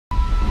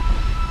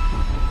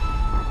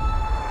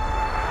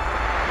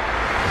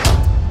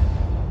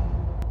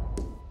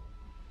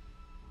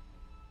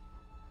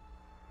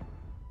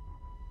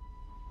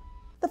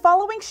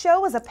following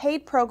show is a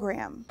paid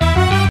program.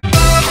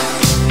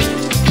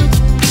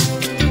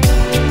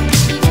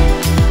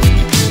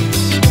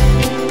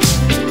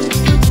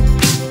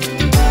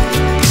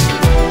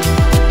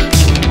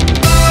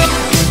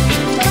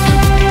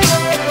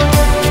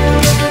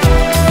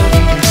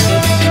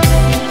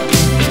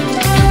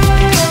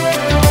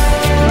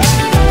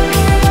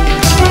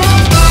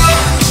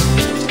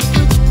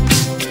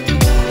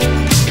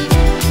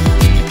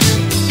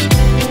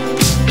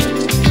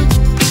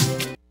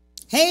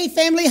 Hey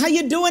family, how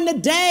you doing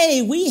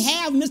today? We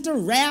have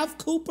Mr. Ralph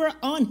Cooper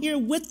on here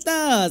with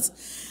us.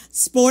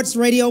 Sports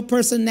radio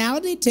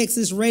personality,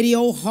 Texas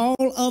Radio Hall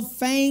of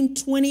Fame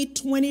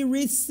 2020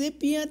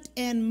 recipient,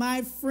 and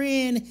my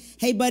friend.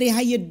 Hey buddy,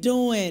 how you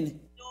doing?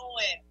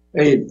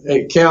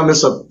 Hey Cam,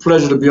 it's a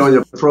pleasure to be on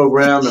your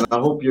program, and I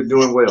hope you're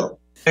doing well.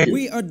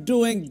 We are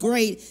doing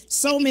great.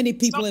 So many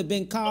people have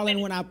been calling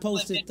when I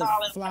posted the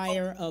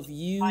flyer of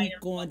you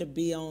going to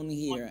be on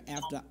here.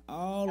 After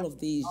all of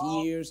these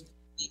years,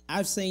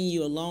 I've seen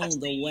you along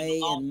the way,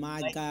 and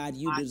my God,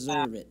 you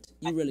deserve it.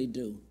 You really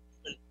do.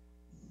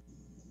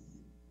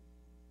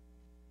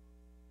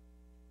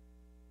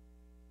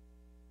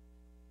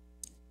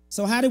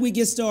 So how did we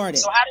get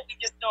started?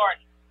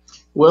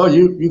 Well,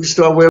 you can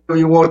start wherever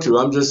you want to.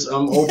 I'm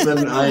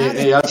open.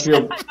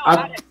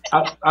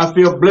 I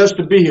feel blessed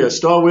to be here.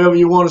 Start wherever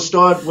you want to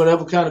start,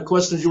 whatever kind of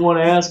questions you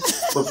want to ask.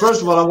 But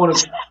first of all, I want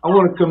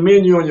to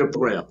commend you on your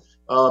program.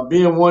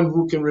 Being one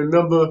who can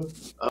remember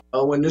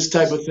when this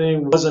type of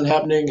thing wasn't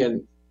happening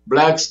and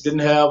blacks didn't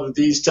have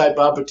these type of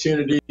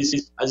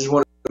opportunities, I just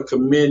want to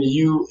commend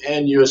you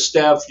and your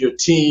staff, your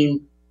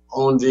team,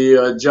 on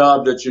the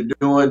job that you're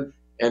doing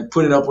and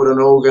putting up with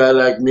an old guy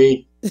like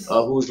me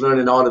who's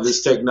learning all of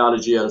this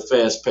technology at a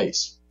fast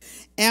pace.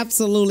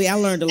 Absolutely. I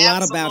learned a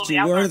lot about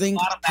you. Worthing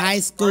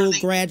High School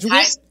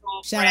graduate.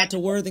 Shout out to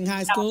Worthing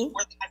High School.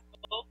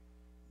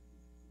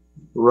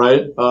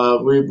 Right.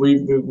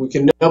 We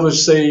can never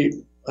say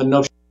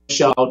enough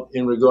shout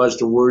in regards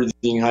to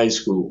Worthing High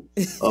School.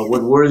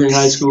 What Worthing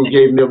High School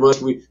gave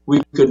us,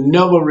 we could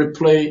never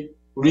repay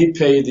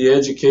the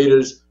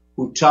educators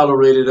who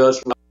tolerated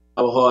us with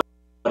our hard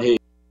head.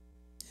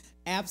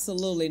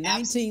 Absolutely.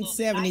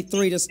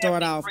 1973 to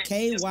start off,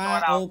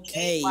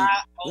 KYOK.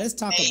 Let's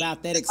talk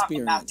about that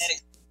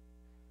experience.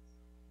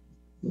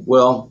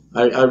 Well,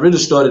 I really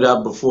started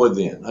out before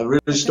then. I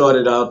really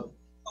started out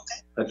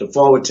at the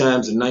Forward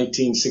Times in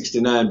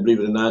 1969, believe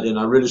it or not, and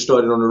I really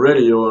started on the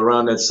radio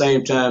around that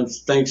same time,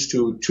 thanks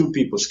to two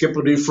people,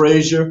 Skipper D.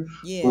 Frazier,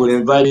 who would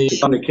invite me to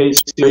come to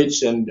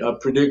KCH and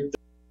predict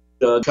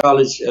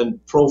college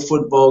and pro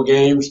football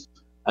games.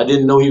 I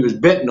didn't know he was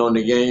betting on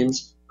the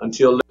games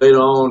until later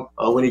on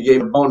when he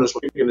gave a bonus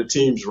for picking the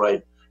teams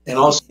right. And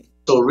also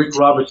Rick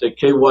Roberts at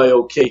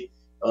KYOK,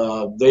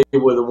 they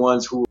were the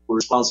ones who were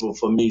responsible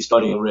for me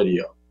starting on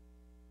radio.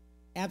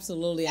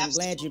 Absolutely. I'm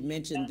glad you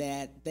mentioned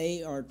that.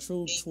 They are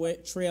true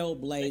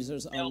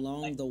trailblazers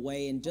along the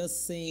way, and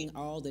just seeing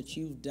all that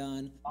you've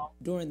done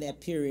during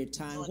that period of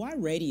time. Why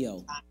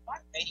radio?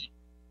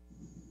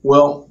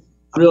 Well,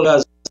 I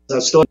realized I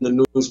started in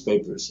the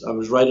newspapers. I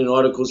was writing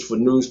articles for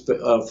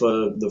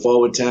the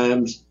Forward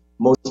Times.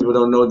 Most people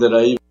don't know that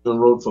I even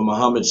wrote for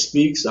Muhammad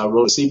Speaks. I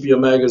wrote Sepia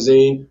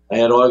magazine. I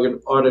had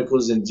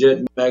articles in Jet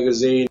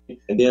magazine,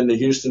 and then the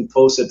Houston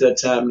Post at that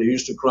time, the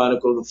Houston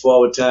Chronicle, the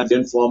Forward Times, the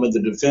Informant,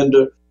 the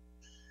Defender.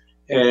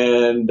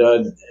 And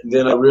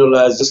then I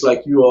realized, just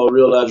like you all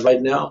realize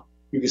right now,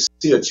 you can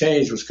see a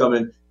change was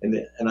coming.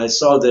 And I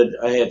saw that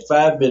I had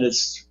 5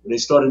 minutes. They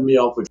started me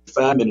off with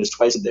 5 minutes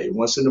twice a day,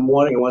 once in the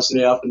morning and once in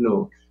the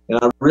afternoon. And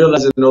I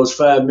realized in those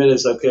 5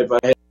 minutes, okay, if I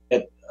had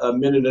a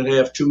minute and a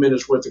half, 2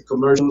 minutes worth of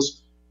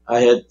commercials,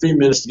 I had 3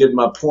 minutes to get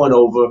my point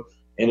over.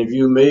 And if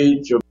you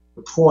made your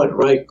point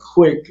right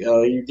quick,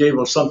 you gave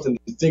them something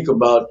to think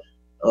about,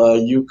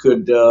 you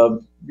could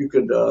go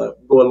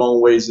a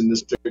long ways in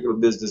this particular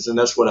business. And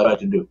that's what I like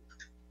to do.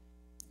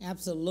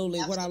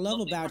 Absolutely. What I love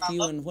about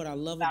you and what I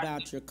love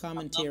about your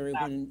commentary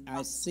when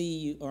I see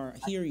you or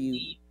hear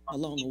you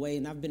along the way,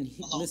 and I've been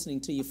listening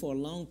to you for a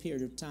long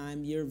period of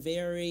time, you're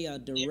very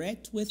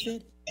direct with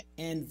it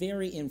and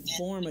very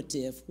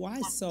informative.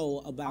 Why so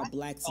about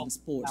blacks in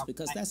sports?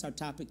 Because that's our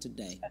topic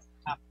today.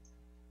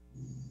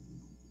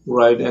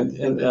 Right,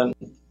 and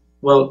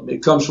well,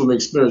 it comes from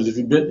experience.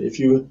 If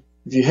you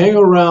hang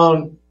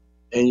around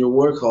and you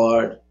work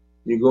hard,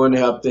 you're going to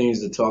have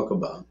things to talk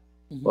about.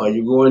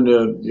 You're going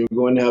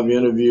to have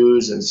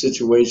interviews and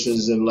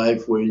situations in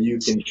life where you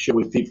can share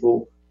with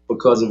people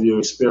because of your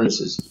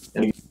experiences.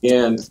 And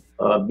again,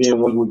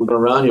 being one who's been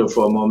around here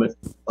for a moment,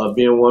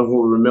 being one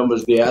who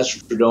remembers the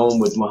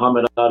Astrodome with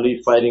Muhammad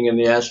Ali fighting in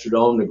the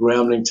Astrodome, the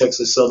Grambling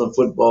Texas Southern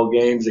football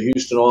games, the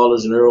Houston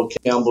Oilers and Earl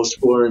Campbell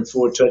scoring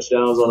 4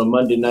 touchdowns on a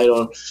Monday night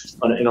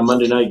in a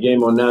Monday night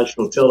game on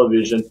national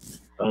television,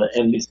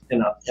 and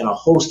a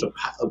host of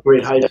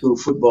great high school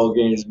football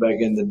games back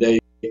in the day.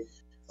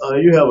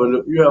 You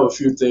have a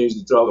few things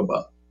to talk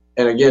about.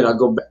 And again, I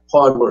go back,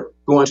 hard work,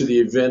 going to the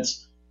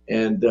events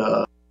and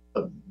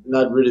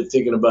not really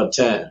thinking about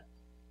time.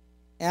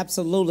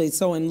 Absolutely.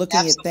 So in looking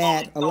at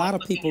that, a lot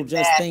of people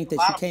just think that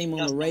you came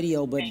on the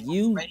radio, but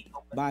you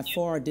by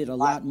far did a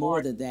lot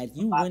more than that.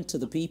 You went to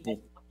the people.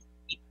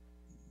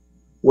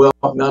 Well,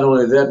 not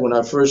only that, when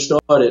I first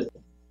started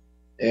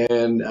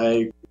and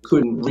I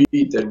couldn't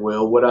read that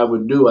well, what I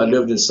would do, I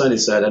lived in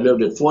Sunnyside. I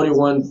lived at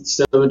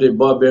 4170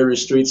 Barberry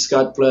Street,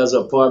 Scott Plaza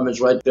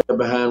Apartments, right there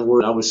behind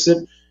where I would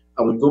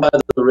go by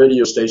the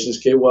radio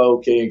stations,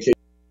 KYOK and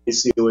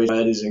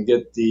KCOH, and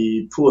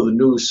pull the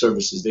news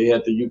services. They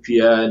had the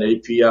UPI and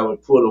AP. I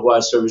would pull the Y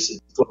services,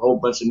 put a whole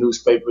bunch of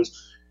newspapers,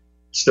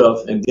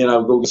 stuff, and then I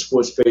would go get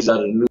sports pages out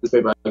of the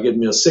newspaper. I'd get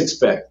me a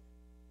 6-pack.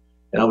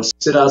 And I would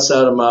sit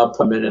outside of my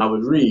apartment and I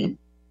would read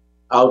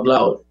out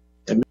loud.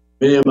 And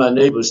many of my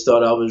neighbors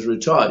thought I was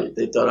retarded.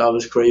 They thought I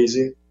was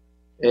crazy.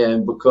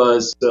 And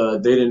because they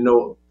didn't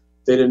know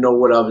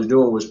what I was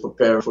doing was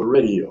preparing for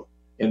radio.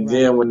 And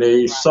then when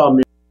they saw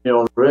me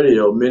on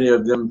radio, many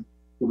of them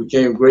who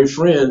became great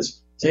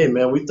friends, hey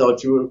man, we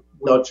thought you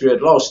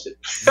had lost it.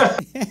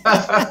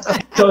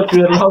 Thought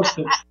you had lost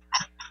it.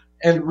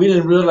 And we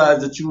didn't realize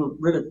that you were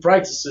really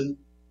practicing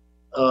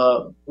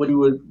what you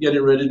were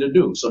getting ready to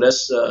do. So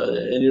that's,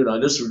 and you know,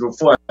 this was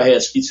before I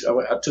had speech.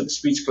 I took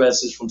speech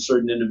classes from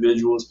certain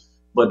individuals,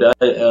 but I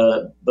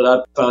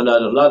found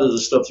out a lot of the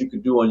stuff you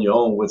could do on your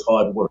own with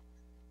hard work.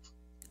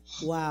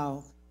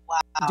 Wow.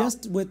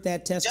 Just with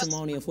that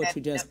testimony of what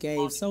you just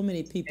gave, so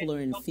many people are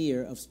in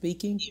fear of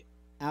speaking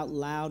out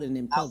loud and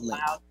in public,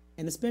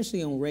 and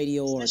especially on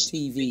radio or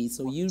TV.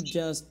 So you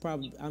just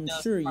probably, I'm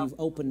sure you've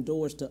opened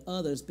doors to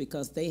others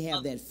because they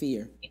have that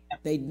fear.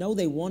 They know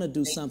they want to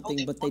do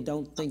something, but they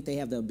don't think they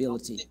have the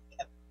ability.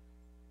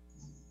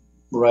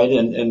 Right,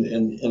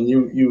 and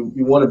you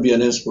want to be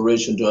an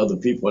inspiration to other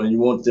people, and you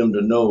want them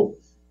to know.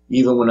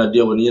 Even when I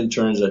deal with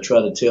interns, I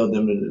try to tell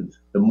them that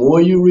the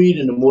more you read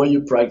and the more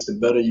you practice, the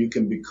better you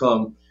can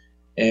become,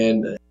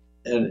 and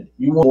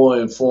you want more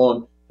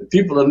informed. The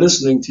people are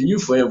listening to you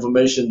for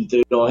information that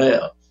they don't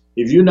have.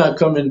 If you're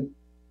coming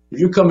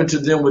to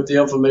them with the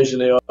information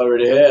they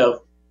already have,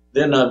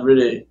 they're not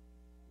going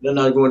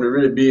to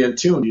really be in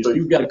tune. So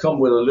you've got to come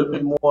with a little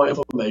bit more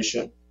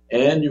information,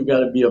 and you've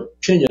got to be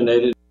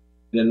opinionated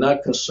and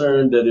not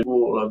concerned that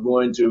people are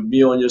going to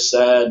be on your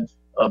side,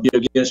 be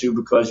against you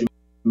because you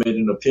made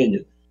an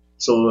opinion.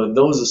 So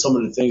those are some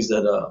of the things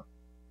that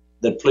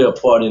play a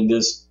part in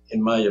this,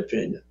 in my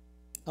opinion.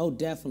 Oh,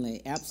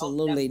 definitely.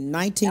 Absolutely.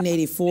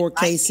 1984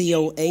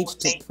 KCOH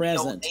to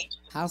present.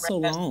 How so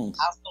long?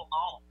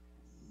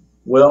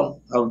 Well,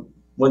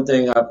 one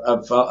thing,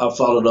 I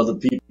followed other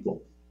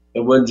people. It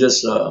wasn't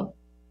just,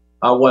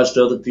 I watched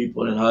other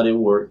people and how they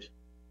worked.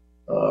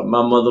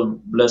 My mother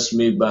blessed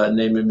me by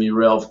naming me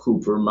Ralph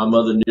Cooper. My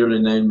mother nearly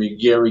named me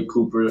Gary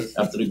Cooper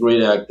after the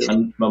great actor.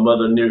 My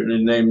mother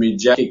nearly named me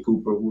Jackie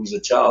Cooper, who was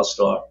a child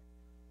star.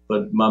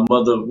 But my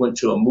mother went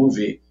to a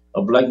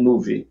black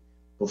movie,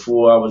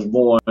 before I was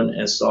born,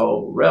 and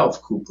saw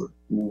Ralph Cooper,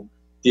 who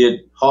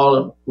did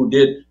the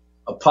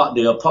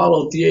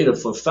Apollo Theater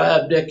for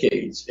 5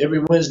 decades, every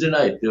Wednesday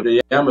night,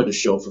 the amateur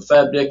show for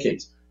 5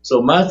 decades.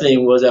 So my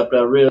thing was, after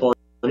I read on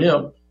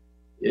him,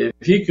 if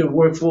he could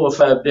work 4 or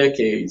 5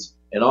 decades,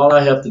 and all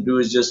I have to do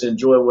is just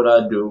enjoy what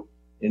I do,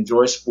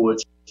 enjoy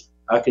sports,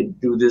 I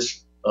could do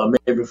this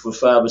maybe for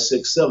 5 or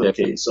 6, 7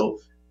 decades. So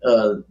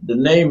the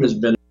name has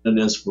been an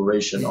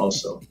inspiration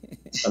also.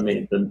 I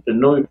mean, to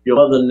know your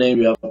mother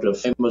named you after a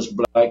famous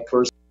black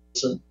person,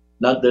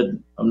 not that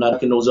I'm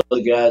knocking those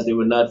other guys, they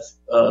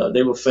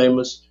were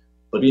famous,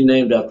 but he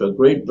named after a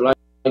great black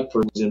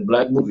person in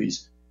black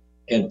movies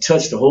and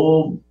touched the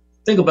whole,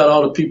 think about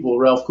all the people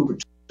Ralph Cooper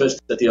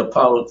touched at the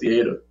Apollo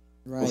Theater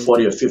for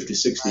 40 or 50,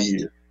 60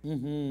 years.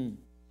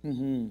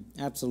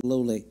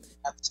 Absolutely.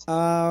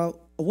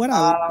 What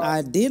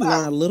I did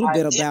learn a little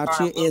bit about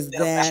you is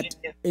that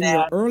in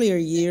your earlier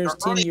years,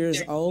 10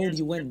 years old,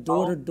 you went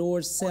door to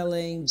door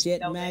selling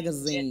Jet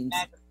magazines,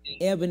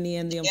 Ebony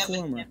and the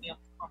Informer.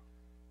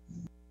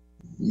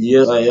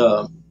 Yes,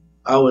 the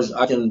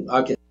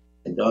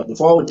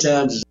Forward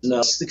Times is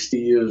now 60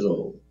 years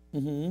old.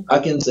 I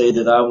can say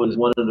that I was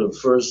one of the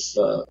first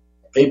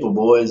paper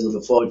boys of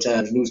the Forward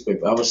Times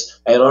newspaper. I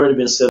had already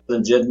been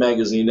selling Jet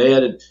magazine. They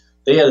had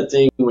a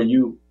thing when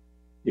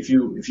if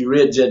you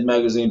read Jet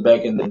magazine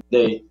back in the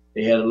day,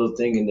 they had a little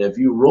thing in there. If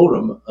you wrote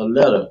them a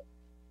letter,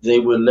 they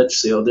would let you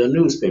sell their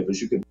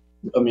newspapers.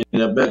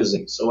 Their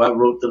magazine. So I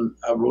wrote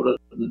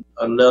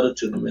a letter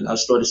to them, and I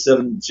started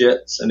selling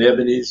Jets and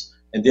Ebonies,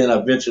 and then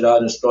I ventured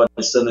out and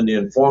started selling the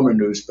Informer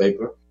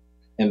newspaper,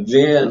 and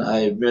then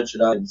I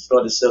ventured out and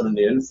started selling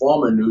the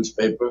Informer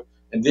newspaper,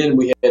 and then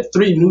we had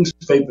 3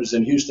 newspapers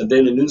in Houston,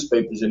 daily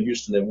newspapers in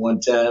Houston at one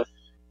time.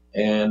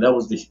 And that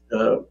was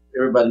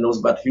everybody knows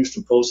about the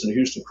Houston Post and the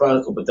Houston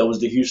Chronicle, but that was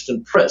the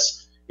Houston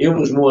Press. It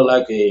was more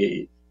like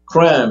a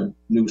crime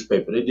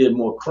newspaper. They did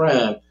more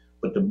crime,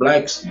 but the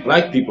black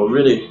people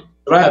really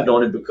thrived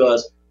on it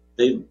because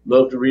they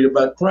love to read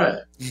about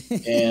crime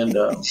and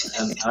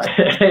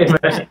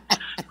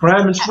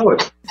crime and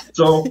sports.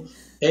 So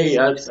Hey,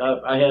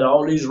 I had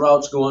all these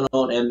routes going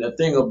on, and the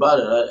thing about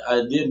it,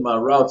 I did my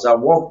routes. I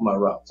walked my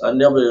routes. I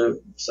never.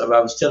 So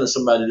I was telling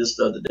somebody this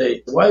the other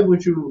day. Why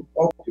would you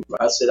walk?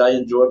 I said I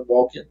enjoyed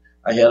walking.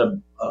 I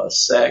had a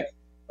sack,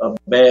 a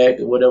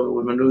bag, or whatever,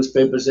 with my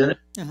newspapers in it,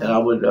 and I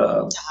would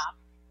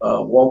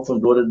walk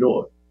from door to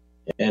door.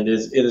 And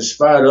it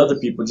inspired other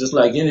people. Just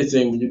like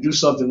anything, when you do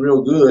something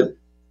real good,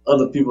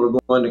 other people are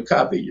going to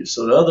copy you.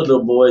 So the other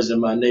little boys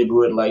in my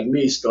neighborhood, like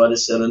me, started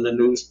selling the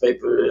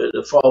newspaper,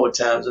 the Forward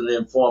Times, and the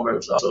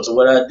Informer. So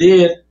what I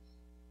did,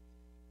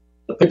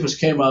 the papers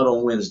came out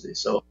on Wednesday.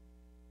 So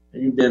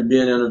you've been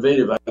being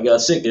innovative. I got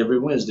sick every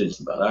Wednesday.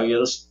 I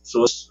get a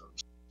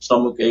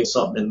stomach ache,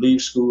 something, and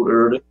leave school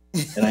early,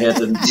 and I had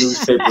the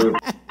newspaper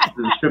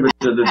the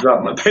distributor to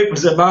drop my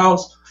papers at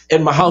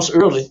my house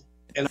early,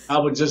 and I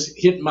would just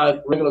hit my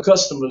regular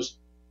customers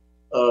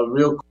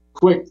real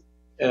quick.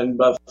 And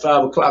by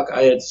 5 o'clock,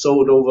 I had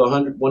sold over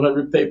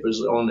 100 papers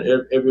on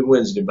every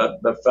Wednesday by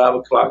 5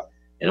 o'clock.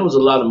 And it was a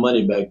lot of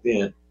money back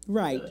then.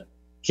 Right.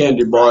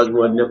 Candy bars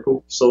were a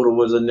nickel. Soda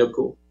was a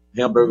nickel.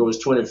 Hamburger was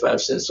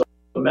 25 cents. So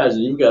imagine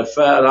you got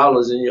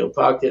 $5 in your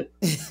pocket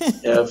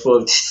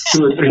for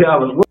 2 or 3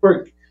 hours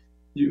work.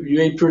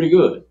 You ate pretty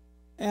good.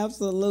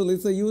 Absolutely.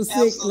 So you were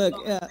sick. Look,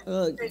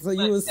 so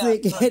you were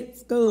sick at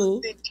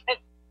school.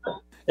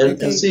 And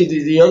see,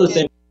 the other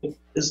thing,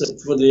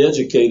 for the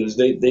educators,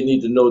 they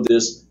need to know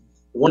this.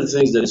 One of the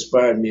things that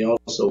inspired me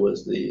also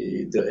was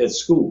at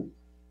school,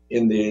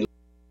 in the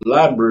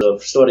library,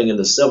 starting in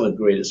the 7th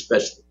grade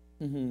especially,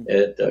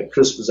 at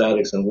Crispus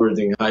Attucks and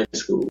Worthing High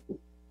School,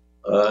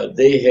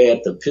 they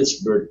had the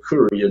Pittsburgh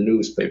Courier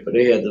newspaper.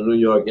 They had the New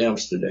York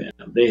Amsterdam.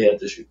 They had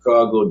the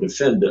Chicago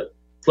Defender.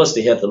 Plus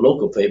they had the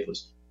local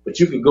papers. But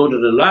you could go to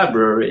the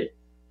library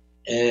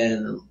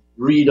and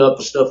read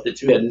up stuff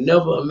that you had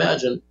never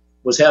imagined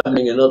was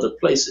happening in other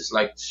places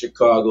like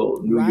Chicago,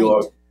 New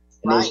York,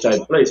 and those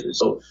type of places.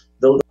 So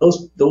and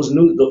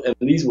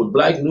these were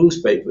black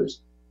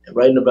newspapers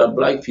writing about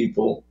black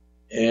people,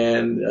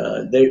 and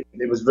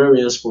it was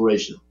very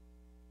inspirational.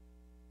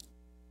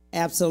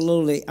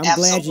 Absolutely. I'm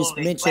glad you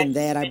mentioned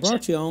that. I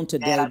brought you on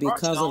today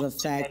because of the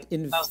fact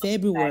in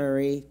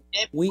February,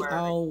 we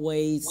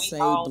always say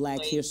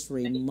Black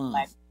History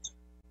Month.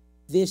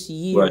 This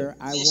year,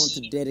 I want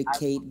to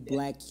dedicate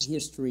Black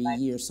History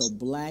Year. So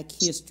Black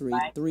History,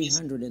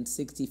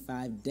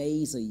 365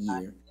 days a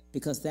year,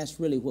 because that's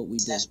really what we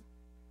do.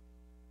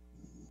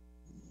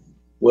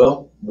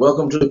 Well,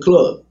 welcome to the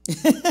club.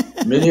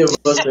 Many of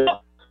us,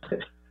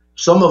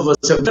 some of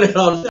us have done it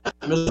all the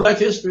time. It's Black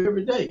History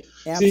every day.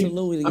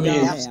 Absolutely,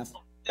 see,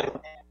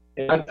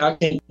 I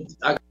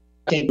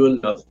can't do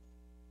enough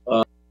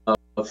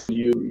for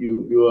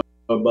you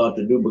are about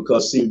to do,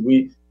 because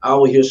see,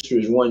 our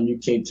history is one you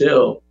can't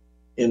tell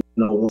in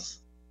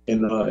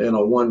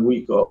a 1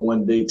 week or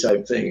 1 day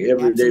type thing.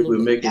 Every day we're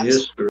making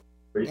history.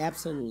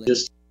 Absolutely.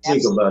 Just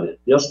think about it.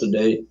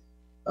 Yesterday,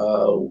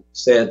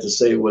 sad to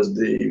say, was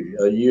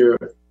the year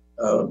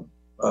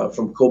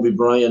from Kobe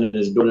Bryant and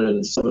his daughter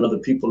and 7 other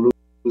people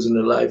losing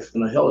their life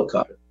in a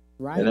helicopter.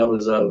 Right. And that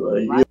was a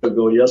year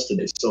ago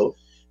yesterday. So,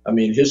 I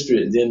mean,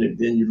 history.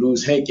 Then you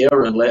lose Hank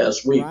Aaron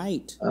last week.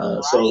 Right.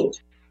 So,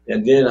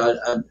 and then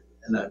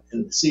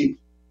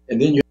and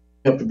then you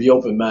have to be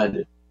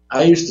open-minded.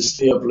 I used to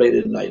stay up late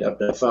at night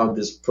after I found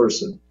this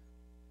person.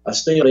 I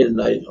stayed up late at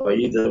night, or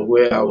either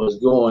where I was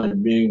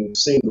going, being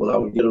single, I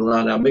would get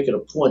around. I'd make it a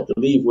point to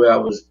leave where I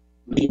was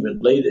leaving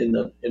late in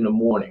the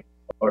morning,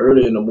 or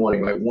early in the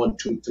morning, like 1,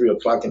 2, 3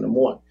 o'clock in the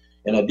morning.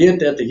 And I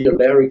did that to hear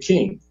Larry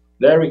King.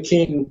 Larry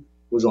King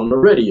was on the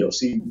radio.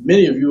 See,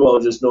 many of you all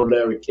just know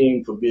Larry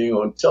King for being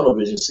on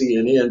television,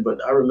 CNN, but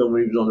I remember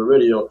he was on the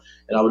radio,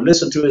 and I would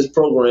listen to his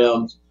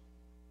programs.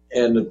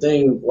 And the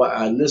thing why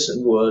I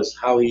listened was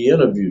how he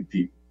interviewed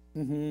people,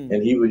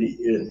 and he would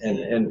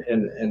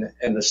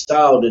and the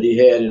style that he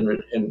had in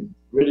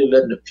really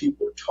letting the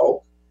people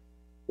talk.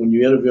 When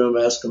you interview him,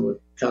 ask him a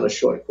kind of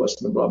short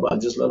question, blah blah,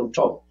 just let them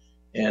talk.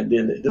 And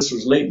then this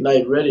was late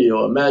night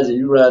radio. Imagine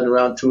you riding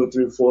around 2 or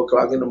 3 or 4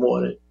 o'clock in the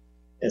morning,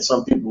 and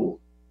some people,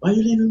 why are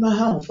you leaving my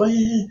house? Why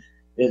you?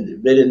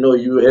 And they didn't know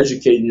you were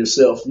educating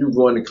yourself. You were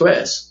going to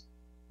class,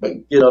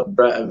 but get up,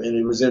 drive, and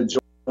it was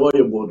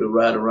enjoyable to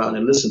ride around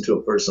and listen to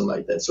a person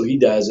like that. So he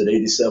dies at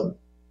 87.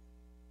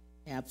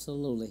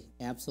 Absolutely.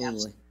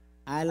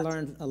 I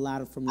learned a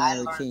lot from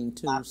Larry King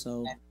too.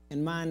 So,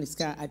 and mine is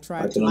I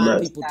try to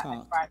let people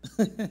talk.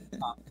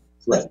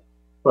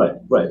 Right.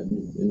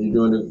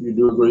 And you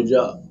do a great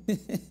job.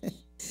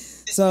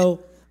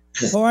 So,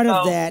 part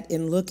of that,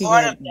 in looking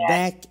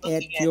back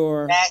at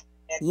your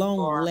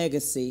long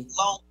legacy,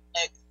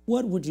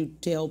 what would you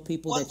tell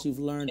people that you've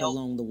learned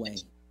along the way?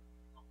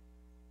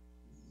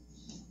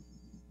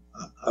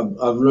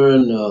 I've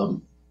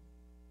learned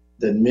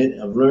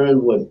I've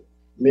learned what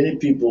many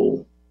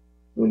people,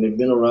 when they've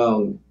been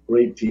around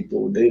great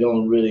people, they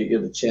don't really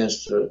get a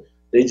chance to.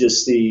 They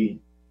just see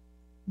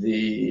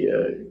many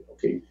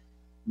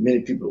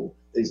people,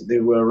 they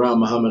were around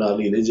Muhammad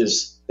Ali. They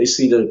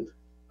see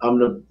I'm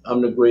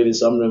the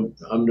greatest,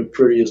 I'm the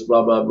prettiest,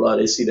 blah blah blah.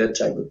 They see that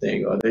type of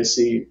thing, or they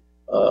see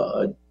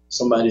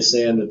somebody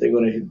saying that they're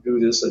going to do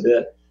this or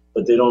that,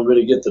 but they don't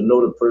really get to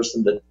know the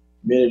person. That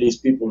many of these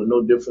people are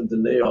no different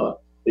than they are.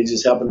 They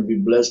just happen to be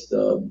blessed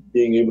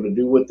being able to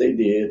do what they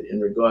did in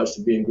regards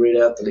to being great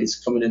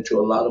athletes, coming into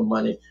a lot of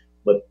money,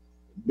 but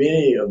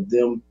many of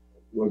them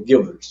were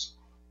givers.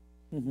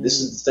 Mm-hmm. This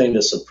is the thing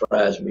that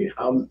surprised me,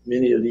 how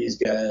many of these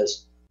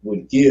guys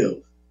would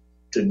give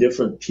to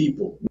different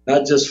people,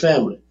 not just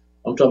family.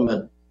 I'm talking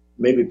about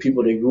maybe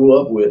people they grew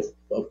up with,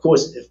 of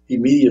course,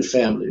 immediate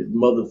family,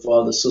 mother,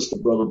 father, sister,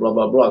 brother, blah,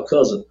 blah, blah,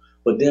 cousin.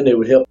 But then they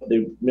would help, they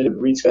would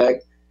reach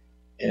back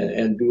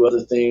and do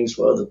other things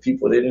for other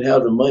people. They didn't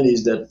have the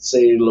monies that,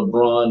 say,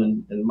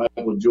 LeBron and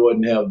Michael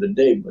Jordan have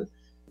today. But,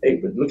 hey,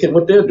 but look at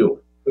what they're doing.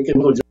 Look at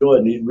Michael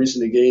Jordan. He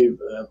recently gave,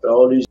 after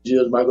all these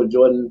years, Michael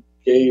Jordan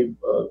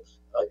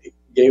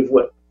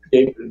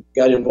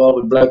got involved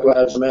with Black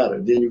Lives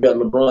Matter. Then you got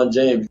LeBron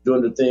James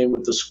doing the thing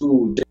with the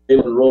school,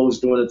 Jalen Rose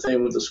doing the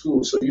thing with the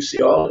school. So you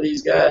see all of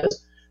these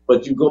guys,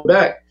 but you go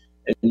back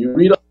and you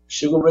read up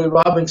Sugar Ray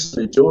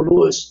Robinson and Joe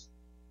Louis.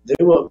 They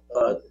were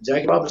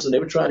Jackie Robinson. They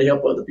were trying to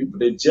help other people.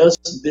 They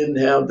just didn't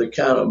have the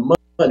kind of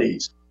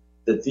monies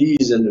that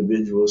these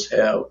individuals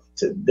have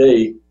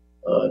today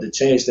to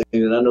change things.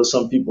 And I know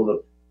some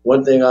people.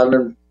 One thing I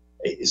learned,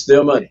 it's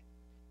their money.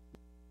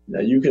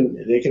 Now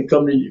they can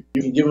come to you.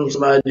 You can give them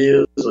some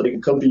ideas, or they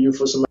can come to you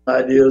for some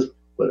ideas.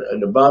 But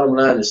the bottom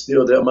line is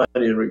still their money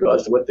in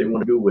regards to what they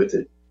want to do with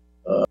it.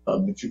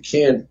 But you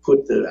can't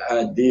put the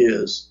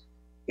ideas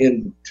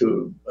in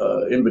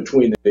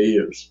between their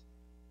ears.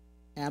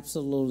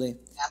 Absolutely.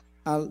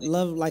 I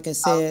love, like I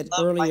said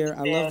earlier,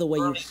 I love the way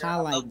you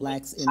highlight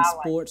blacks in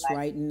sports.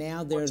 Right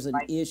now, there's an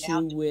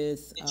issue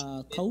with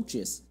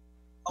coaches.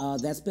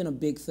 That's been a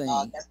big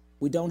thing.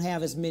 We don't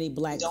have as many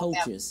black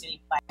coaches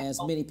as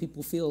many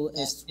people feel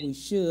as we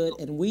should,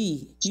 and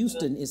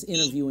Houston is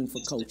interviewing for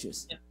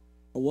coaches,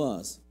 or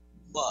was.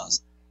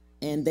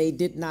 And they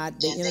did not,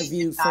 they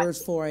interviewed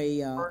first for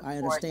I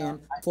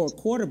understand, for a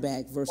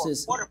quarterback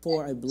versus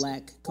for a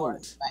black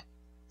coach.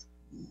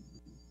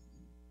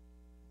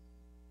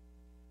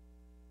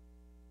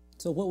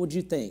 So what would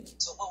you think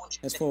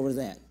as far as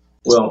that?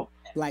 Well,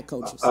 black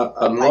coaches.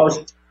 I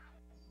lost,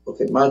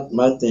 okay,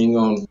 my thing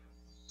on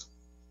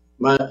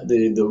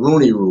the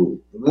Rooney Rule.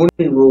 The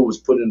Rooney Rule was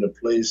put into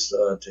place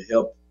to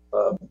help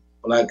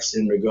blacks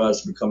in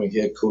regards to becoming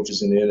head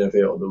coaches in the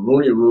NFL. The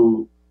Rooney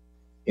Rule,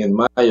 in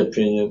my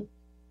opinion,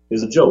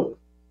 is a joke.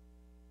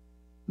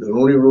 The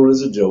Rooney Rule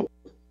is a joke,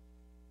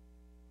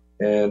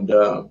 and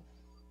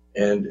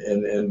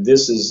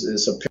this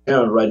is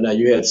apparent right now.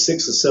 You had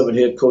 6 or 7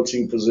 head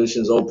coaching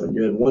positions open.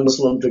 You had one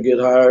Muslim to get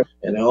hired,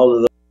 and all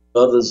of the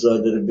others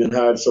that have been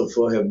hired so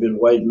far have been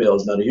white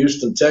males. Now the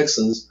Houston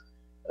Texans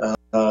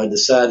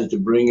decided to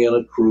bring in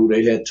a crew.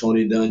 They had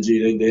Tony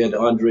Dungy, they had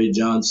Andre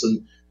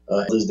Johnson.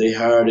 They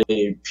hired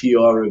a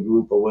PR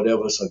group or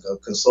whatever, so a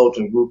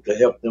consultant group to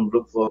help them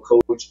look for a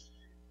coach.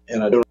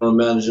 And a general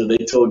manager, they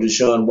told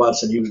Deshaun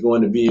Watson he was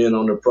going to be in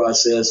on the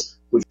process,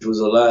 which was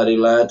a lie. They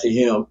lied to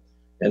him.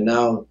 And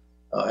now,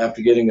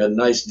 after getting a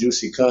nice,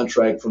 juicy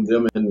contract from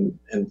them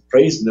and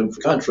praising them for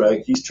the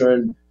contract, he's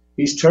turned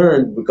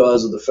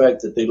because of the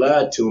fact that they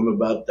lied to him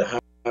about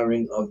the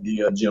hiring of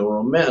the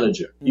general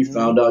manager. Mm-hmm. He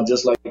found out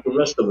just like the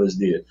rest of us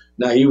did.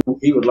 Now he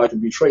would like to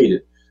be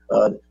traded,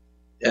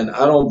 and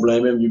I don't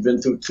blame him. You've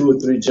been through 2 or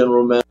 3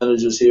 general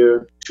managers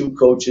here, 2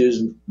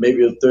 coaches,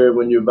 maybe a third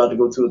when you're about to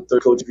go through a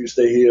third coach if you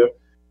stay here.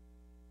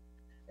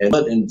 And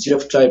in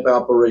Jeff type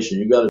operation,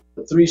 you got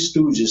a 3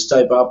 Stooges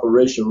type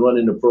operation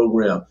running the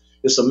program.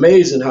 It's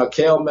amazing how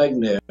Cal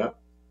McNair,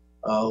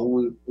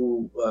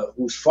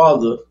 whose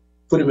father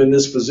put him in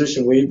this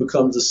position where he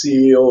becomes the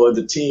CEO of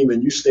the team,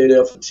 and you stay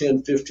there for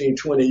 10, 15,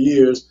 20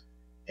 years,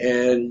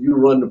 and you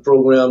run the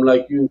program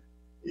like you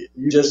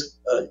just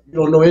you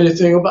don't know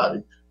anything about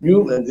it.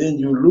 And then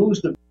you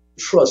lose the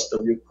trust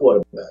of your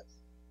quarterback.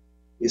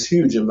 It's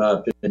huge in my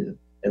opinion.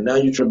 And now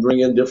you try to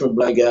bring in different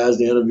black guys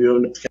to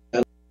interview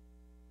them.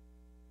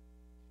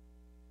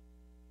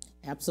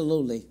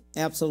 Absolutely.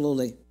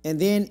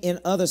 And then in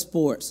other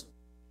sports,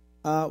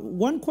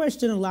 one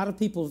question a lot of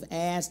people have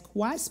asked,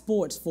 why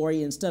sports for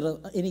you instead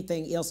of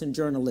anything else in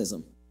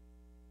journalism?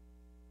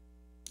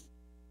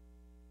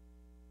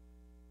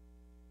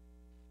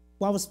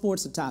 Why was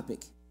sports a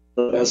topic?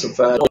 That's a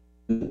fact.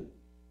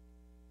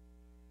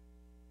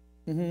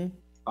 Mm-hmm.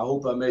 I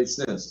hope I made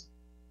sense.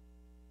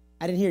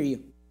 I didn't hear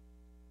you.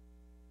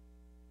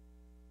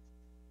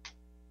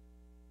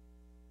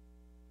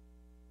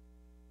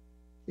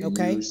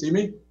 Okay. You see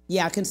me?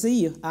 Yeah, I can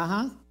see you.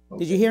 Uh-huh. Okay.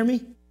 Did you hear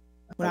me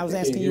when I was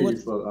asking you what?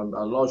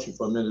 I lost you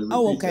for a minute.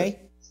 Oh, okay.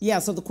 That. Yeah,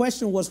 so the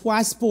question was,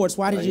 why sports?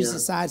 Why did you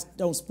decide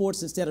on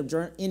sports instead of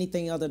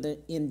anything other than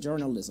in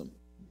journalism?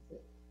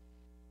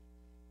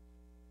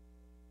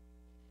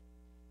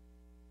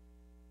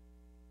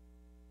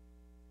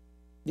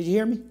 Did you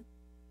hear me?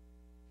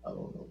 I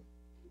don't know.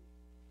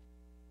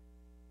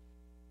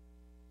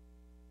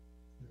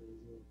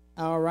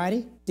 All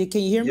righty.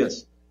 Can you hear me?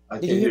 Yes, I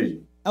can hear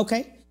you.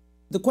 Okay.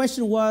 The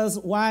question was,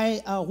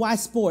 why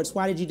sports?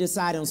 Why did you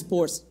decide on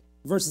sports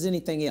versus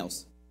anything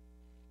else?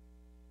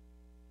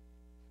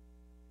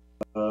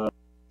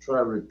 Try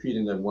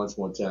repeating that once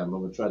more time.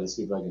 I'm gonna try to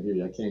see if I can hear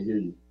you. I can't hear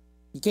you.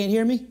 You can't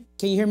hear me?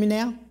 Can you hear me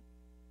now?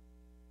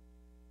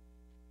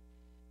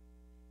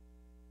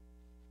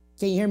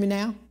 Can you hear me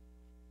now?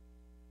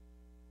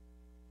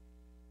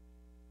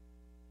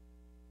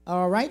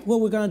 All right,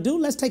 what we're going to do,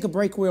 let's take a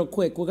break real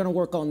quick. We're going to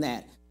work on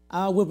that.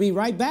 We'll be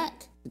right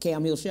back. The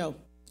Cam Hill Show.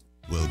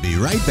 We'll be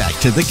right back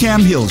to the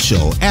Cam Hill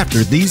Show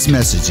after these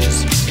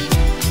messages.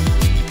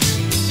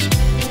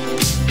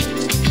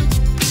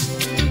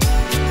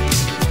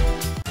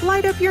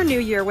 Light up your new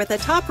year with a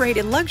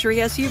top-rated luxury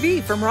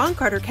SUV from Ron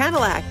Carter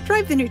Cadillac.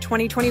 Drive the new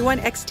 2021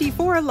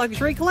 XT4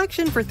 Luxury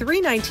Collection for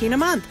 $319 a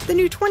month, the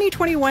new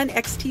 2021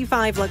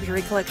 XT5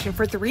 Luxury Collection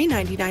for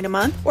 $399 a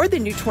month, or the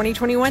new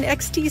 2021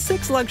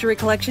 XT6 Luxury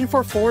Collection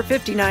for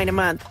 $459 a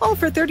month. All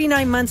for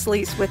 39 months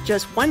lease with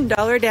just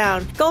 $1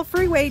 down. Gulf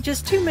Freeway,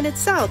 just 2 minutes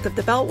south of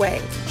the Beltway.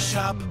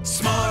 Shop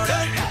smarter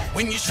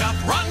when you shop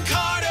Ron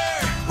Carter.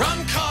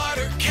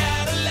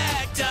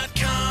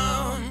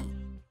 RonCarterCadillac.com.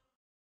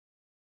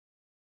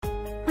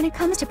 When it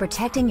comes to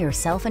protecting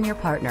yourself and your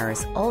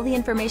partners, all the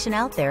information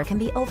out there can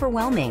be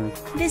overwhelming.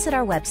 Visit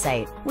our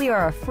website. We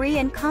are a free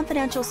and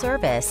confidential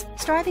service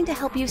striving to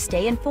help you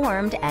stay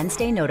informed and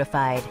stay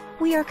notified.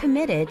 We are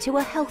committed to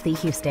a healthy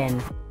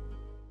Houston.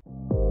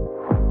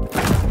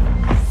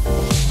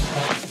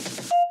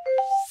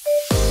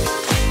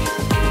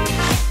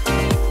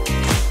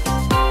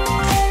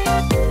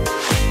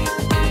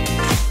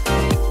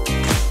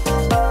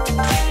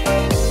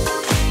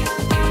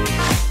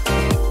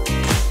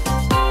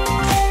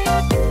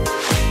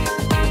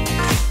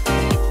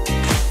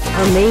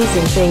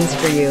 Amazing things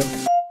for you.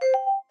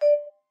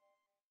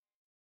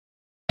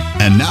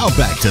 And now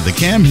back to the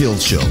Cam Hill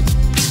Show.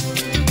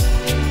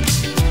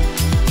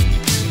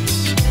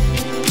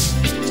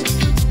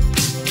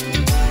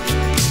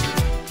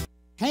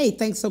 Hey,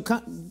 thanks so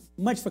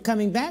much for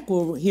coming back.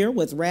 We're here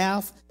with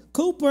Ralph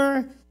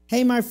Cooper.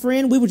 Hey, my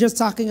friend, we were just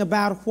talking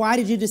about why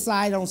did you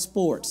decide on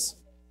sports?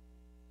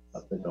 I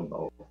think I'm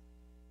old.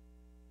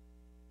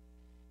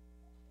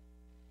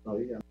 Oh,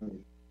 yeah.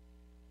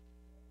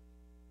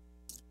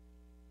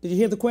 Did you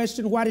hear the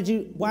question? Why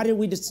did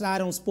we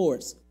decide on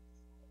sports?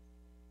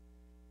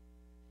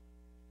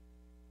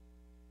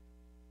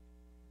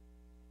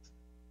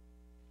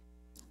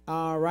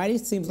 All righty.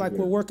 Seems like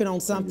we're working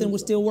on something. We're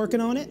still working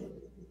on it?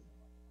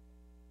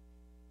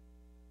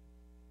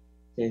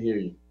 Can't hear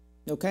you.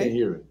 Okay. Can't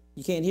hear it.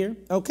 You can't hear?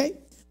 Okay.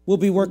 We'll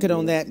be working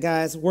on that,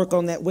 guys. Work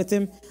on that with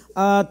him.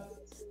 But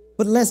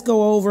let's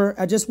go over.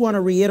 I just want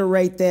to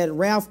reiterate that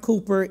Ralph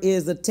Cooper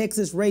is the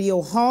Texas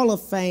Radio Hall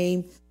of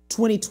Fame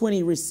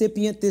 2020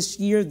 recipient this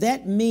year.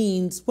 That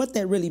means, what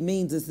that really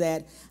means is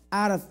that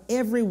out of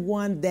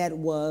everyone that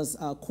was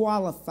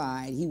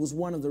qualified, he was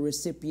one of the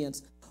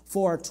recipients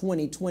for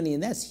 2020,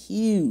 and that's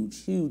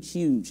huge, huge,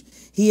 huge.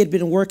 He had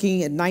been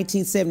working at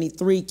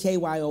 1973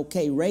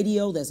 KYOK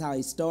Radio. That's how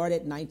he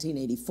started,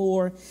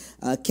 1984,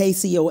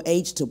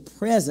 KCOH to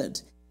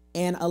present.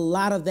 And a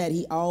lot of that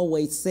he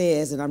always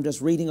says, and I'm just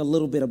reading a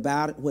little bit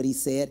about it, what he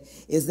said,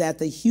 is that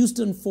the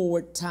Houston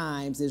Forward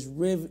Times is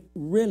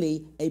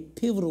really a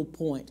pivotal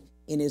point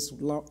in his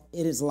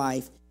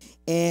life.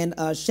 And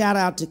shout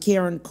out to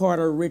Karen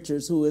Carter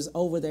Richards, who is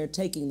over there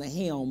taking the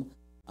helm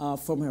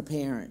from her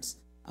parents.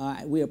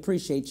 We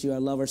appreciate you. I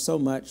love her so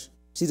much.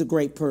 She's a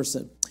great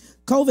person.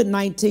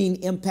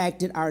 COVID-19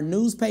 impacted our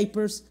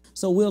newspapers,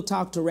 so we'll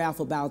talk to Ralph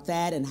about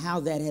that and how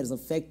that has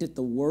affected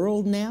the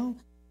world now,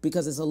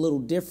 because it's a little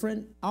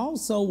different.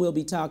 Also, we'll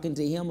be talking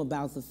to him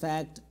about the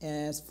fact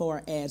as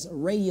far as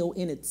radio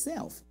in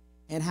itself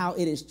and how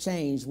it has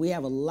changed. We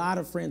have a lot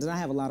of friends, and I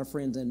have a lot of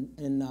friends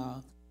in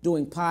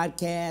doing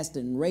podcasts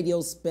and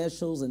radio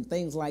specials and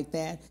things like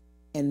that.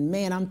 And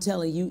man, I'm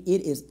telling you,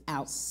 it is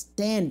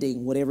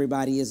outstanding what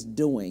everybody is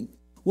doing.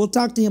 We'll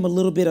talk to him a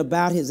little bit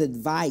about his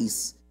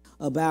advice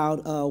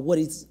about what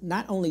he's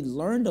not only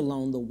learned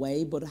along the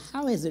way, but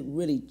how has it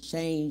really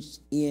changed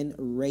in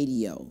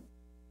radio.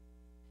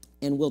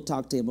 And we'll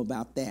talk to him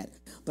about that.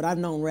 But I've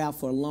known Ralph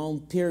for a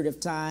long period of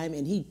time,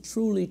 and he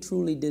truly,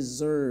 truly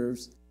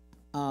deserves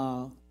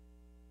the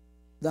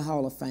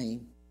Hall of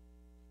Fame.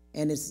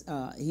 And it's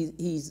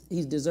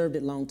he's deserved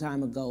it a long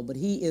time ago, but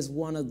he is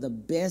one of the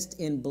best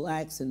in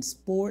blacks in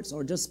sports,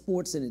 or just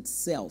sports in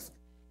itself.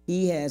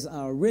 He has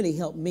really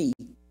helped me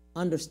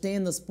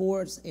understand the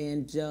sports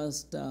and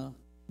just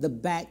the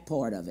back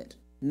part of it,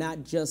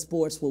 not just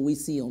sports what we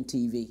see on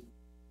TV.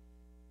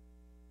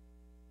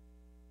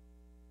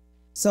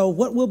 So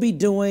what we'll be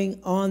doing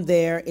on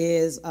there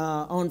is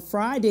on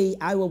Friday,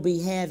 I will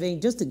be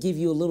having, just to give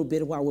you a little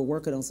bit while we're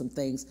working on some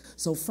things.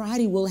 So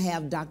Friday, we'll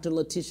have Dr.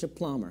 Letitia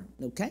Plummer,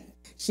 okay?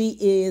 She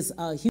is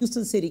a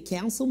Houston City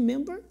Council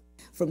member.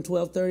 From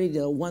 12:30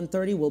 to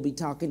 1:30, we'll be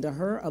talking to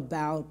her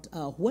about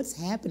what's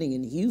happening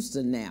in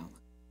Houston now,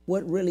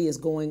 what really is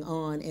going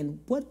on, and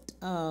what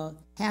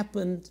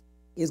happened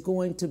is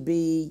going to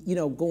be,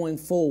 going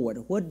forward.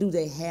 What do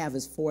they have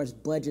as far as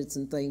budgets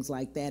and things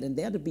like that? And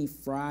that'll be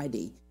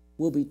Friday.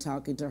 we'll be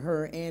talking to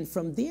her. And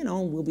from then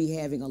on, we'll be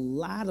having a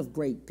lot of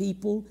great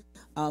people.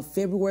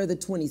 February the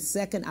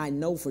 22nd, I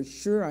know for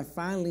sure I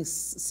finally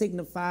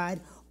signified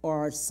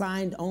or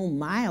signed on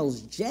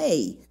Miles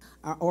J,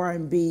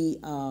 R&B,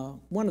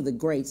 one of the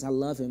greats. I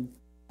love him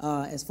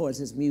as far as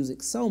his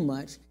music so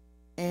much.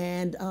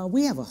 And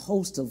we have a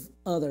host of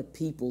other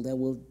people that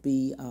will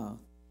be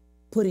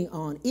putting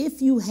on.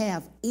 If you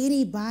have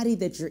anybody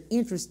that you're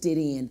interested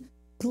in,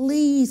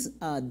 please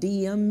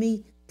DM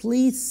me.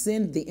 Please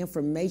send the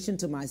information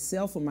to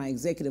myself or my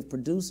executive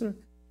producer.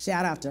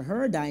 Shout out to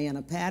her,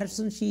 Diana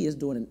Patterson. She is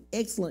doing an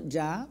excellent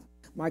job.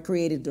 My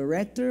creative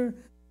director,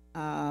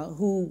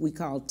 who we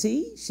call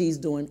T, she's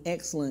doing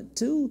excellent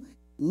too.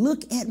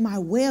 Look at my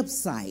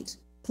website.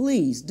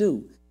 Please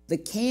do.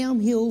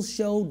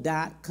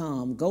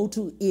 thecamhillshow.com. Go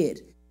to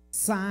it.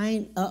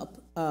 Sign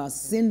up.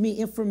 Send me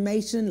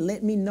information.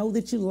 Let me know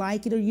that you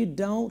like it or you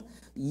don't.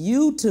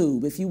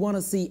 YouTube, if you want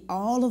to see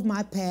all of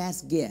my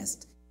past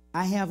guests.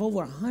 I have over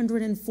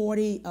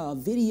 140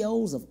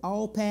 videos of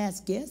all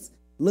past guests.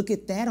 Look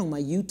at that on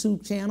my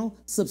YouTube channel.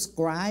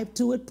 Subscribe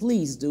to it.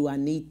 Please do. I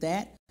need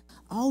that.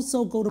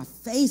 Also, go to my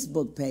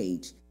Facebook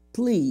page.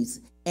 Please,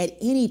 at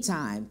any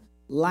time,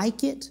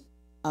 like it.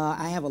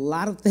 I have a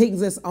lot of things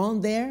that's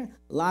on there,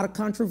 a lot of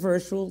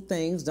controversial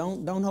things.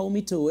 Don't hold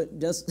me to it.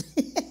 Just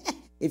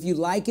if you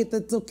like it,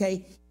 that's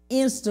okay.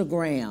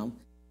 Instagram,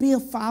 be a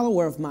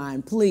follower of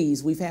mine,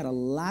 please. We've had a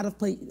lot of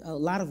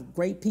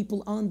great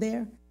people on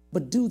there,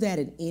 but do that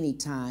at any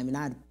time, and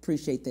I'd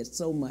appreciate that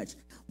so much.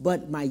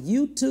 But my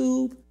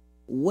YouTube,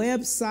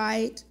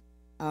 website,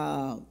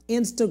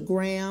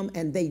 Instagram,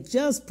 and they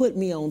just put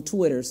me on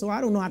Twitter, so I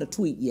don't know how to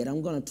tweet yet.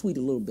 I'm going to tweet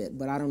a little bit,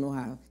 but I don't know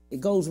how. It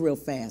goes real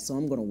fast, so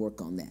I'm going to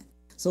work on that.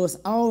 So it's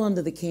all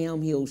under the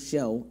Cam Hill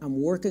Show. I'm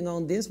working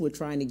on this. We're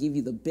trying to give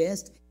you the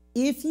best.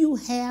 If you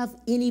have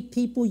any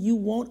people you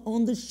want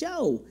on the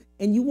show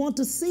and you want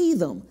to see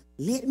them,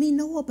 let me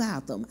know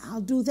about them.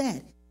 I'll do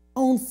that.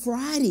 On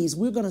Fridays,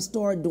 we're going to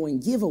start doing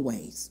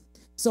giveaways.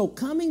 So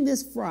coming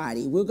this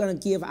Friday, we're going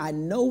to give, I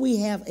know we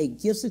have a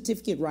gift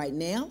certificate right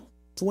now,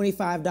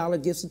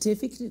 $25 gift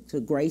certificate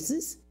to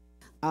Grace's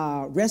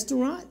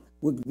restaurant.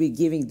 We'll be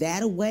giving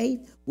that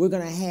away. We're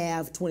going to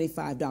have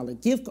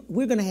 $25 gift.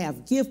 We're going to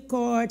have gift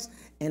cards.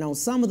 And on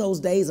some of those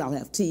days, I'll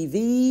have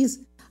TVs.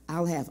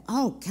 I'll have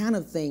all kind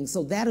of things.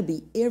 So that'll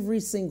be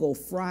every single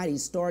Friday.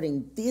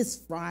 Starting this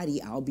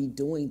Friday, I'll be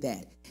doing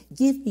that.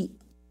 Give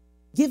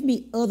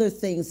me other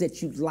things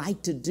that you'd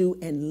like to do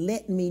and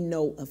let me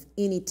know of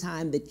any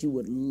time that you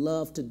would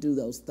love to do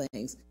those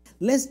things.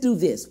 Let's do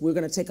this. We're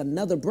going to take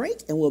another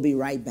break and we'll be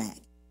right back.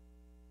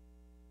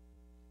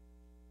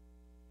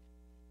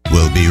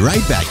 We'll be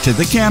right back to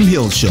the Cam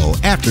Hill Show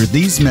after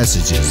these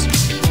messages.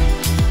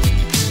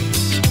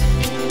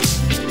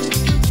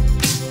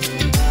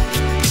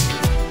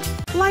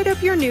 Light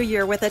up your new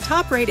year with a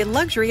top-rated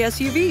luxury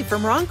SUV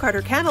from Ron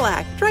Carter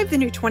Cadillac. Drive the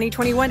new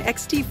 2021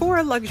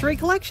 XT4 Luxury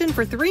Collection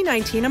for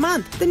 $319 a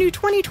month, the new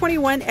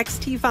 2021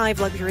 XT5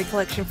 Luxury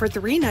Collection for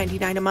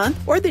 $399 a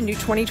month, or the new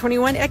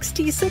 2021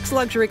 XT6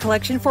 Luxury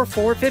Collection for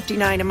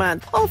 $459 a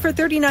month. All for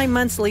 39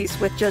 months lease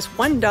with just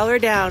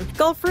 $1 down.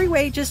 Gulf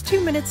Freeway, just 2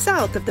 minutes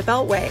south of the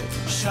Beltway.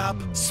 Shop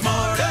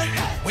smarter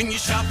when you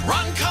shop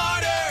Ron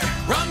Carter.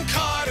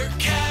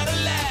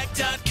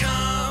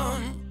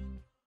 RonCarterCadillac.com.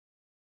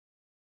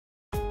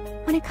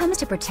 When it comes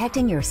to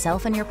protecting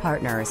yourself and your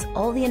partners,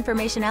 all the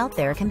information out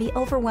there can be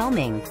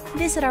overwhelming.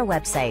 Visit our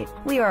website.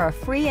 We are a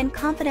free and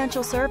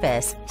confidential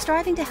service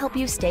striving to help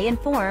you stay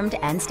informed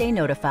and stay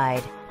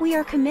notified. We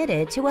are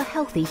committed to a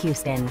healthy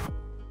Houston.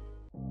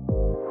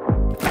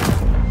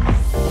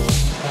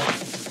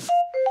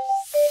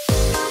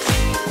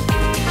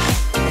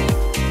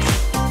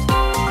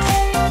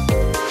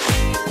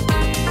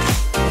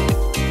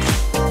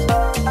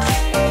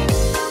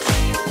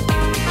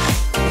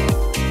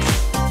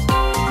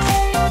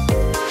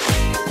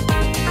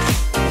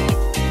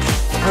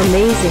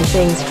 Amazing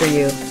things for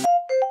you.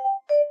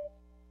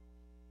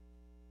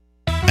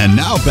 And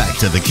now back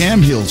to the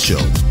Cam Hill Show.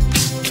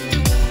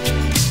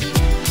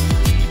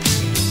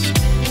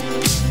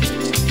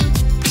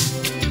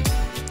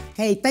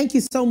 Hey, thank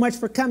you so much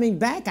for coming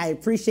back. I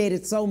appreciate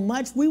it so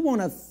much. We want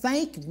to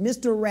thank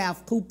Mr.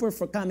 Ralph Cooper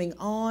for coming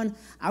on.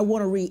 I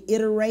want to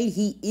reiterate,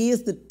 he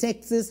is the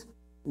Texas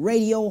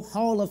Radio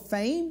Hall of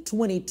Fame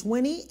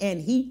 2020,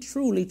 and he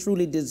truly,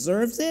 truly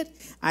deserves it.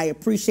 I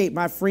appreciate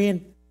my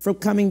friend for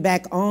coming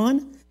back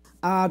on.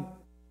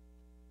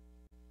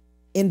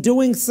 In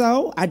doing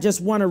so, I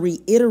just want to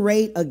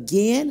reiterate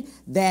again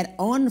that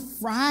on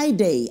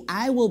Friday,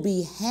 I will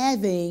be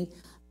having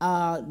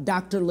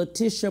Dr.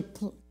 Letitia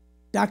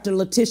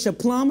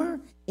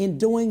Plummer. In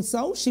doing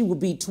so, she will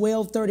be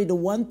 12:30 to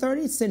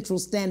 1:30 Central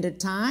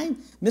Standard Time.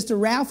 Mr.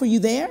 Ralph, are you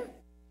there?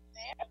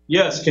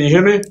 Yes, can you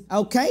hear me?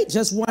 Okay,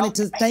 just wanted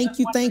to thank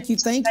you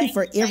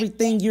for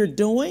everything you're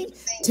doing.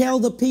 Tell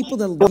the people,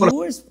 the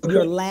viewers,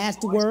 your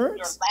last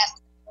words.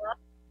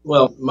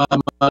 Well, my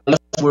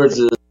last words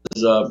is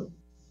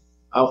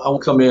I'll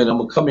come in. I'm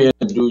gonna come in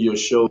and do your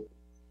show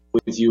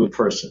with you in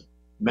person,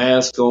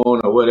 mask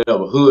on or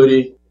whatever,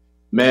 hoodie,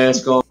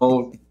 mask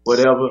on,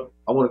 whatever.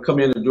 I want to come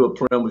in and do a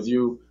program with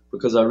you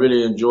because I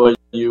really enjoy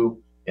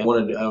you, and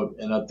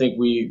I think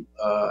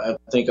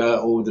I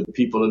owe the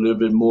people a little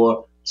bit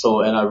more.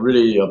 So, and I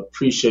really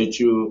appreciate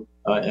you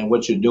and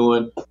what you're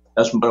doing.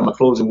 That's one of my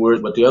closing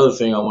words. But the other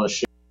thing I want to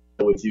share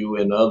with you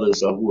and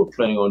others who are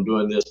planning on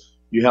doing this,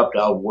 you have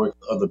to outwork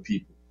other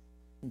people.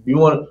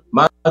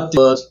 My thing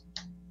was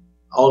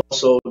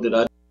also that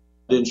I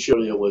didn't share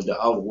you was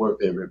to outwork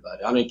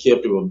everybody. I didn't care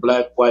if they were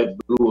black, white,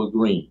 blue, or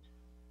green.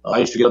 I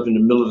used to get up in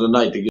the middle of the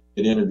night to get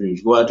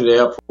interviews. Go out to the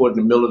airport in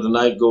the middle of the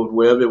night, go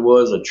wherever it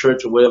was, a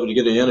church or whatever, to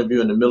get an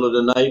interview in the middle of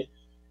the night.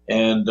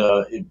 And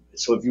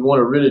so if you want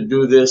to really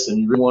do this and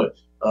you really want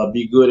to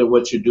be good at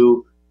what you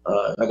do,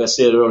 like I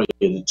said earlier,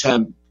 the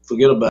time,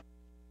 forget about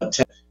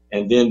time,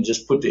 and then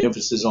just put the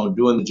emphasis on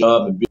doing the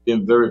job and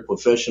being very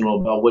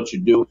professional about what you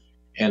do.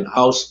 And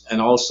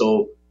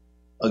also,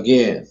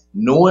 again,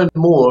 knowing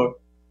more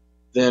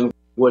than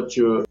what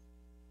you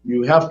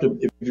have to,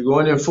 if you're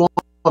going to inform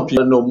people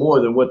to know more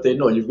than what they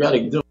know, you've got to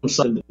give them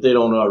something that they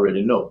don't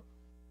already know.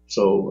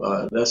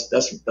 So that's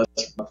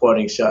my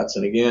parting shots.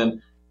 And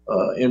again,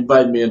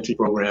 invite me into the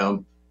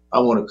program.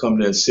 I want to come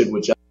there and sit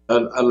with you.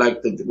 I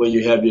like the way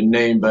you have your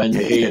name behind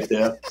your head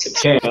there. The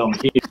Cam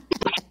Hill.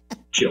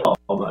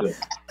 Oh my God.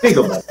 Think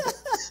about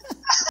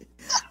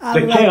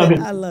it.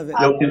 I love it.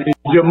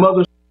 Your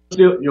mother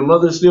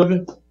still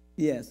living?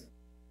 Yes.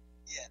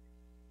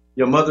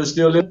 Your mother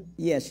still living?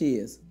 Yes, she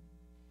is.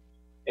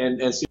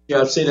 And see,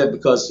 I say that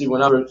because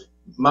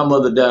my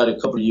mother died a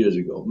couple of years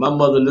ago. My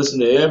mother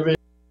listened to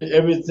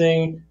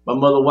everything. My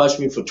mother watched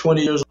me for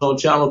 20 years on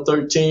Channel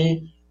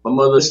 13. My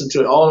mother listened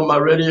to all of my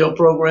radio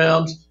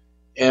programs,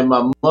 and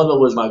my mother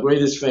was my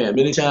greatest fan.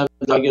 Many times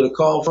I get a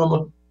call from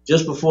her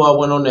just before I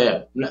went on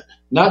there,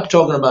 not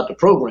talking about the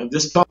program,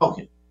 just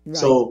talking. Right.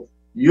 So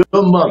your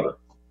mother,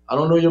 I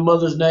don't know your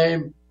mother's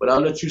name, but I'll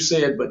let you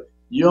say it, but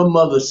your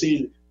mother,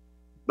 see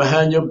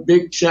behind your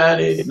big,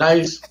 shiny,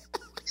 nice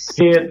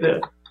head there,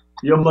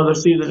 your mother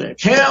sees the name.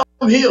 Cam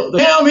Hill, the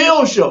Cam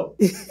Hill Show.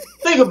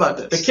 Think about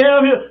that. The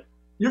Cam Hill,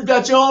 you've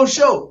got your own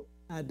show.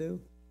 I do.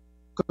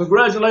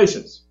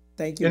 Congratulations.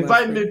 Thank you.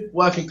 Invite me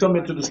where I can come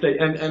into the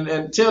state.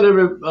 And tell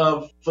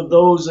for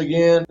those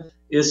again,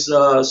 it's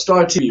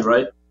Star TV,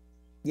 right?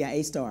 Yeah,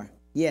 A-Star.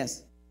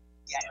 Yes.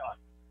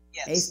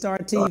 Yes. A-Star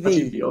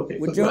TV. Okay.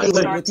 With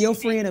your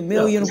friend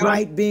Amelia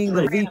White being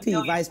the VP,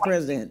 Vice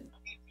President.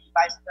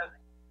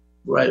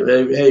 Right.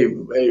 Hey,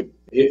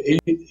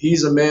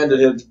 he's a man that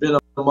has been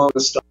among the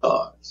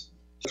stars.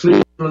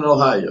 Cleveland,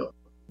 Ohio.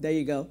 There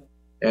you go.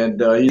 And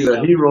he's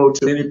a hero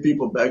to many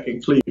people back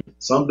in Cleveland.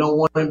 Some don't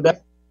want him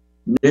back.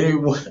 Many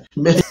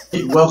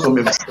welcome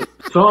him.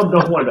 Some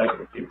don't want him back.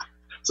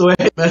 So,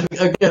 hey, man,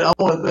 again, I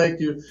want to thank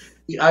you.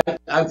 And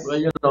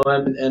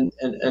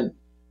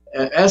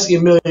asking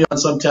Amelia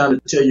sometime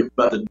to tell you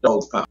about the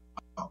dog pound.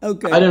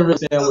 Okay. I didn't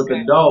really understand what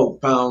the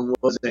dog pound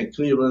was in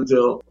Cleveland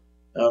until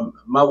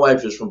my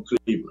wife is from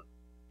Cleveland,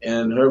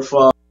 and her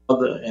father,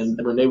 and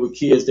when they were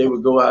kids, they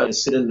would go out and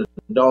sit in the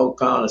dog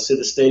pound and sit in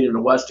the stadium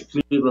and watch the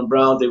Cleveland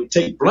Browns. They would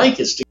take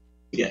blankets to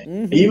the game.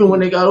 Mm-hmm. Even when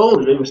they got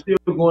older, they were still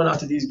going out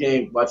to these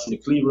games, watching the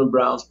Cleveland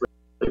Browns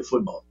play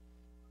football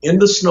in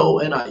the snow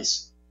and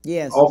ice.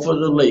 Yes. Off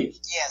of the lake.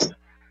 Yes.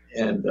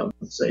 And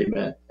say,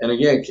 man, and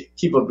again,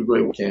 keep up the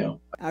great work, Cam.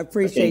 I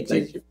appreciate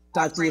you.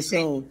 Talk to you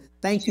soon.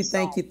 Thank you,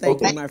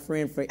 my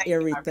friend, for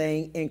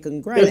everything, and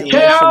congratulations the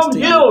Cam to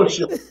Hill you.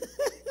 Show.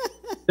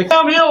 The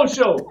Cam Hill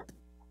Show.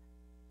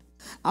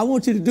 I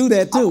want you to do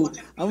that too.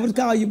 I'm going to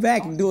call you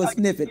back and do a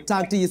snippet.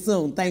 Talk to you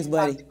soon. Thanks,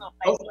 buddy.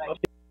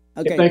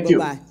 Okay, thank you.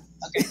 Bye-bye.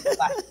 Okay,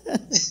 bye.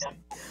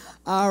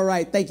 All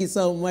right. Thank you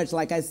so much.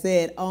 Like I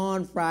said,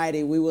 on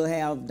Friday, we will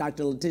have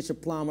Dr. Letitia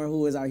Plummer,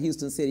 who is our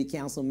Houston City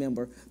Council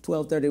member,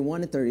 12:30,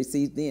 1:30. See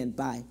you then.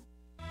 Bye.